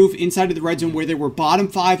to improve inside of the red zone where they were bottom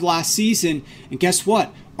 5 last season. And guess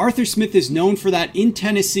what? Arthur Smith is known for that in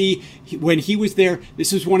Tennessee. When he was there,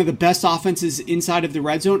 this was one of the best offenses inside of the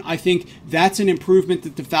red zone. I think that's an improvement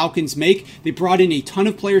that the Falcons make. They brought in a ton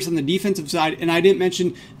of players on the defensive side, and I didn't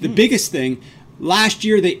mention the biggest thing. Last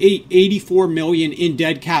year, they ate $84 million in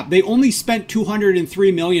dead cap. They only spent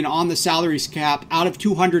 $203 million on the salaries cap out of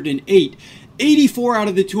 $208. 84 out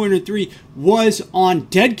of the 203 was on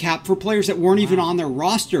dead cap for players that weren't even on their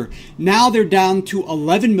roster. Now they're down to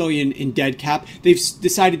 $11 million in dead cap. They've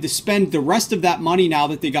decided to spend the rest of that money now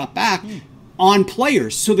that they got back on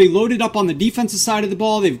players. So they loaded up on the defensive side of the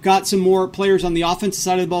ball. They've got some more players on the offensive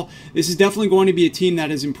side of the ball. This is definitely going to be a team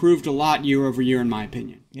that has improved a lot year over year, in my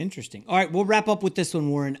opinion. Interesting. All right, we'll wrap up with this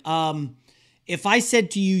one, Warren. If I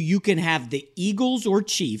said to you, you can have the Eagles or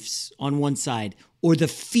Chiefs on one side or the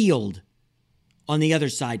field on the other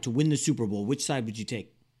side to win the Super Bowl, which side would you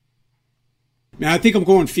take? Man, I think I'm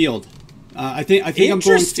going field. I think I'm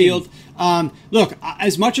going field. Look,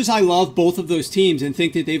 as much as I love both of those teams and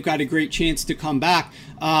think that they've got a great chance to come back,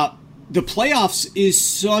 the playoffs is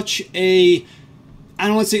such a, I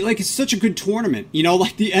don't want to say, like, it's such a good tournament. You know,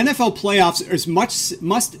 like the NFL playoffs is much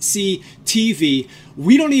must-see TV.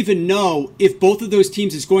 We don't even know if both of those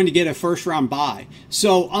teams is going to get a first-round bye.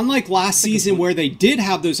 So unlike last season where they did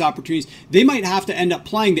have those opportunities, they might have to end up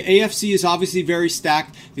playing. The AFC is obviously very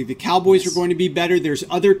stacked. I think the Cowboys are going to be better. There's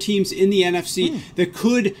other teams in the NFC that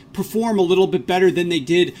could perform a little bit better than they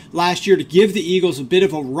did last year to give the Eagles a bit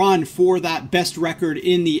of a run for that best record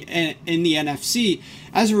in the NFC.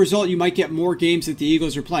 As a result, you might get more games that the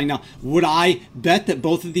Eagles are playing. Now, would I bet that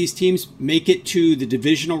both of these teams make it to the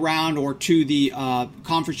divisional round or to the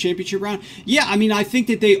conference championship round? Yeah, I mean, I think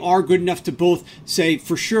that they are good enough to both say,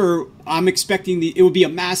 for sure, I'm expecting it would be a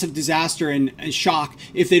massive disaster and a shock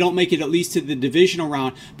if they don't make it at least to the divisional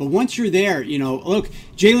round. But once you're there, you know, look,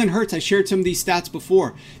 Jalen Hurts, I shared some of these stats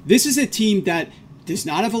before. This is a team that does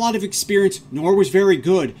not have a lot of experience, nor was very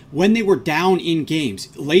good when they were down in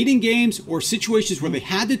games. Late in games or situations where they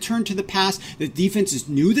had to turn to the pass, the defenses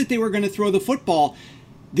knew that they were going to throw the football.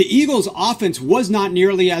 The Eagles' offense was not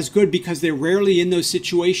nearly as good because they're rarely in those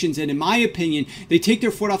situations. And in my opinion, they take their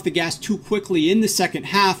foot off the gas too quickly in the second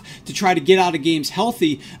half to try to get out of games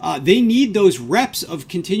healthy. They need those reps of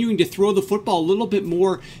continuing to throw the football a little bit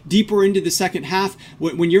more deeper into the second half.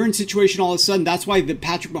 When you're in situation all of a sudden, that's why the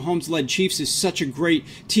Patrick Mahomes-led Chiefs is such a great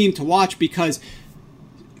team to watch, because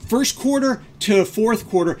first quarter to fourth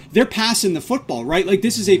quarter, they're passing the football, right? Like,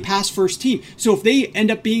 this is a pass-first team. So if they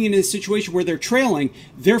end up being in a situation where they're trailing,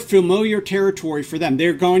 they're familiar territory for them.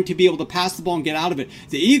 They're going to be able to pass the ball and get out of it.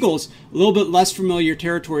 The Eagles, a little bit less familiar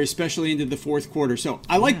territory, especially into the fourth quarter. So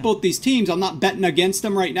I like both these teams. I'm not betting against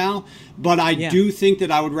them right now, but I do think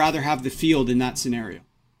that I would rather have the field in that scenario.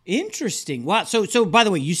 Interesting. Wow. So by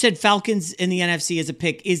the way, you said Falcons in the NFC as a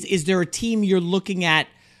pick. Is there a team you're looking at,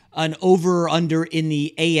 an over or under in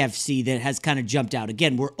the AFC, that has kind of jumped out?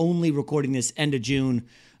 Again, we're only recording this end of June,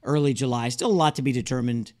 early July. Still a lot to be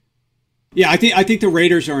determined. Yeah, I think the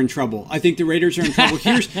Raiders are in trouble.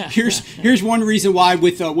 Here's one reason why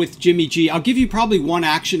with Jimmy G. I'll give you probably one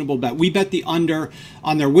actionable bet. We bet the under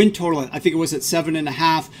on their win total. I think it was at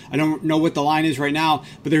 7.5. I don't know what the line is right now,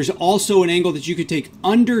 but there's also an angle that you could take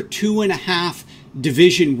under 2.5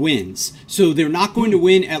 division wins. So they're not going to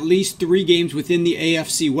win at least 3 games within the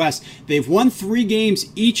AFC West. They've won 3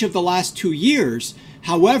 games each of the last 2 years.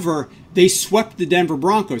 However, they swept the Denver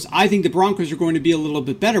Broncos. I think the Broncos are going to be a little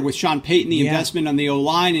bit better with Sean Payton, the investment on the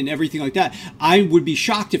O-line and everything like that. I would be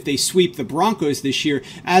shocked if they sweep the Broncos this year.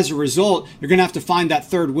 As a result, they're going to have to find that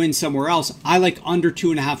third win somewhere else. I like under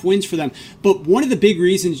 2.5 wins for them. But one of the big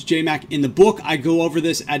reasons, J-Mac, in the book, I go over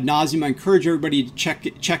this ad nauseum. I encourage everybody to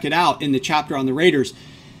check it out in the chapter on the Raiders.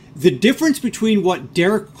 The difference between what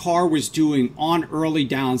Derek Carr was doing on early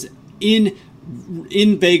downs in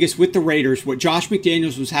Vegas with the Raiders, what Josh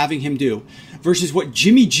McDaniels was having him do, versus what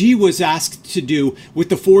Jimmy G was asked to do with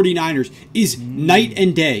the 49ers is night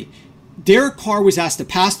and day. Derek Carr was asked to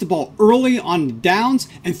pass the ball early on downs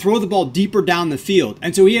and throw the ball deeper down the field.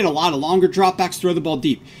 And so he had a lot of longer dropbacks, throw the ball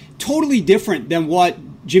deep. Totally different than what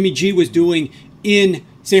Jimmy G was doing in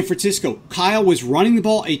San Francisco. Kyle was running the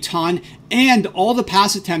ball a ton, and all the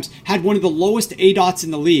pass attempts had one of the lowest ADOTs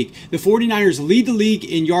in the league. The 49ers lead the league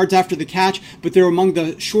in yards after the catch, but they're among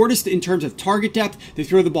the shortest in terms of target depth. They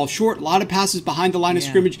throw the ball short, a lot of passes behind the line of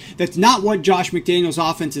scrimmage. That's not what Josh McDaniels'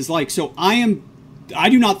 offense is like. So I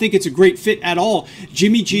do not think it's a great fit at all.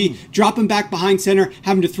 Jimmy G dropping back behind center,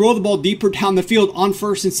 having to throw the ball deeper down the field on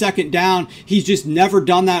first and second down. He's just never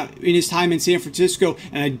done that in his time in San Francisco,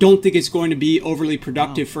 and I don't think it's going to be overly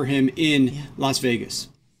productive for him in Las Vegas.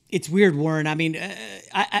 It's weird, Warren. I mean,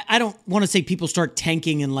 I don't want to say people start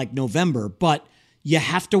tanking in like November, but you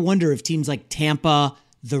have to wonder if teams like Tampa,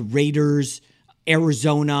 the Raiders,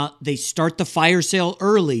 Arizona, they start the fire sale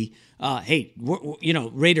early. Hey,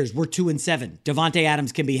 Raiders, we're 2-7. Devontae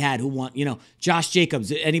Adams can be had. Who want, Josh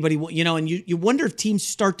Jacobs, anybody, and you wonder if teams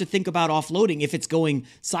start to think about offloading if it's going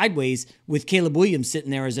sideways with Caleb Williams sitting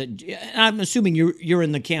there I'm assuming you're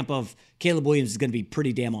in the camp of Caleb Williams is going to be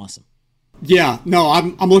pretty damn awesome. Yeah, no,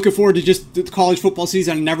 I'm looking forward to just the college football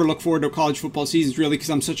season. I never look forward to college football seasons really because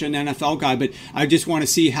I'm such an NFL guy, but I just want to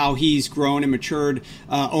see how he's grown and matured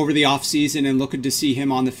over the offseason and looking to see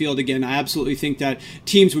him on the field again. I absolutely think that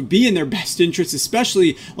teams would be in their best interest,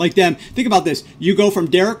 especially like them. Think about this. You go from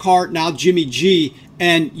Derek Carr, now Jimmy G,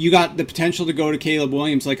 and you got the potential to go to Caleb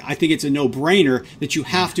Williams. Like, I think it's a no-brainer that you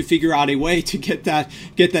have to figure out a way to get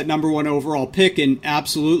that number 1 overall pick. And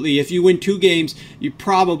absolutely, if you win 2 games, you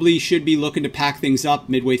probably should be looking to pack things up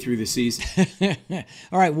midway through the season.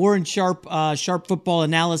 All right, Warren Sharp, Sharp Football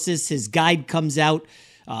Analysis. His guide comes out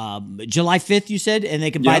July 5th, you said, and they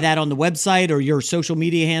can buy that on the website or your social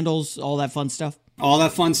media handles, all that fun stuff? All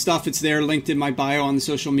that fun stuff. It's there linked in my bio on the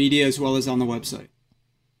social media as well as on the website.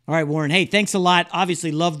 All right, Warren. Hey, thanks a lot.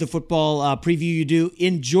 Obviously, love the football preview you do.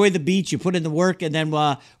 Enjoy the beach. You put in the work, and then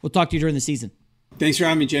we'll talk to you during the season. Thanks for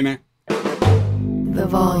having me, J-Mac. The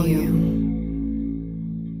Volume.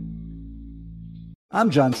 I'm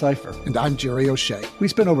John Cipher. And I'm Jerry O'Shea. We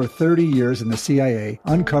spent over 30 years in the CIA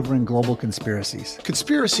uncovering global conspiracies.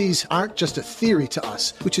 Conspiracies aren't just a theory to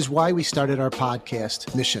us, which is why we started our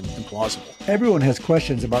podcast, Mission Implausible. Everyone has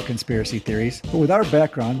questions about conspiracy theories, but with our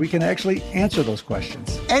background, we can actually answer those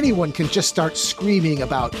questions. Anyone can just start screaming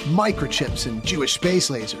about microchips and Jewish space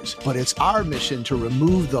lasers, but it's our mission to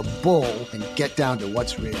remove the bull and get down to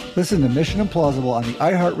what's real. Listen to Mission Implausible on the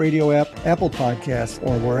iHeartRadio app, Apple Podcasts,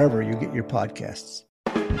 or wherever you get your podcasts.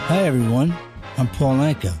 Hi, everyone. I'm Paul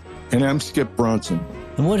Anka. And I'm Skip Bronson.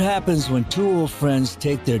 And what happens when 2 old friends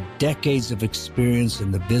take their decades of experience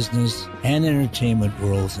in the business and entertainment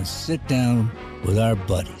worlds and sit down with our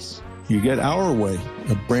buddies? You get Our Way,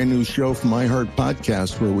 a brand new show from iHeart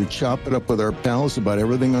Podcast where we chop it up with our pals about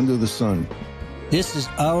everything under the sun. This is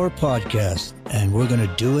our podcast, and we're going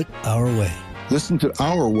to do it our way. Listen to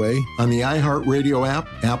Our Way on the iHeartRadio app,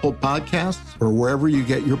 Apple Podcasts, or wherever you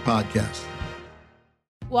get your podcasts.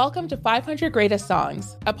 Welcome to 500 Greatest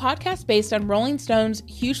Songs, a podcast based on Rolling Stone's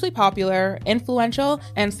hugely popular, influential,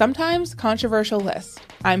 and sometimes controversial list.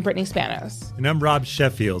 I'm Brittany Spanos. And I'm Rob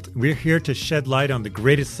Sheffield. We're here to shed light on the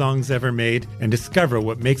greatest songs ever made and discover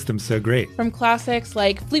what makes them so great. From classics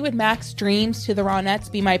like Fleetwood Mac's Dreams to the Ronettes'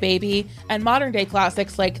 Be My Baby, and modern-day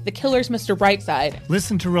classics like The Killer's Mr. Brightside.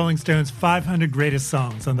 Listen to Rolling Stone's 500 Greatest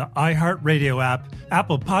Songs on the iHeartRadio app,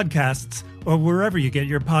 Apple Podcasts, or wherever you get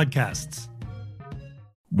your podcasts.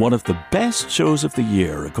 One of the best shows of the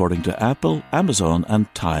year, according to Apple, Amazon, and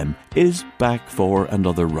Time, is back for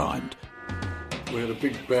another round. We had a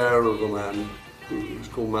big bear of a man who was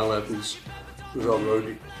called Mal Evans, who was our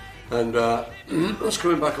roadie. And I was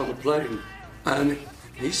coming back on the plane, and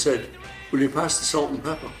he said, "Will you pass the salt and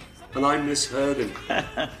pepper?" And I misheard him.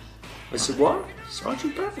 I said, "What?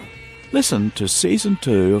 Sergeant Pepper?" Listen to Season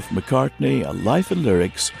 2 of McCartney, A Life in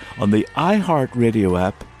Lyrics on the iHeartRadio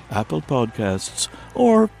app, Apple Podcasts,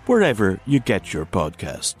 or wherever you get your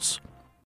podcasts.